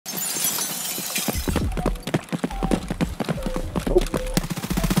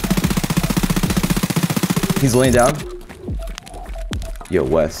He's laying down. Yo,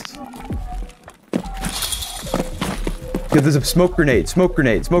 West. Yo, there's a smoke grenade. Smoke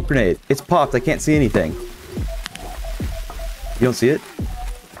grenade. Smoke grenade. It's popped. I can't see anything. You don't see it?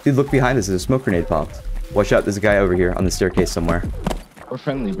 Dude, look behind us. There's a smoke grenade popped. Watch out. There's a guy over here on the staircase somewhere. We're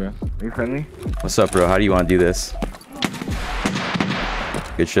friendly, bro. Are you friendly? What's up, bro? How do you want to do this?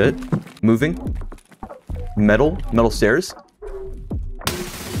 Good shit. Moving. Metal. Metal stairs.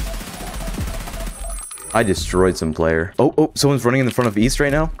 I destroyed some player. Oh, oh, someone's running in the front of East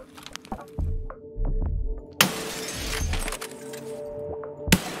right now.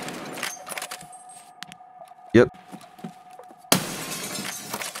 Yep.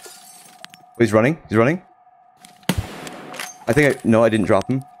 Oh, he's running. He's running. I think no, I didn't drop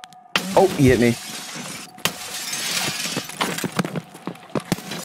him. Oh, he hit me.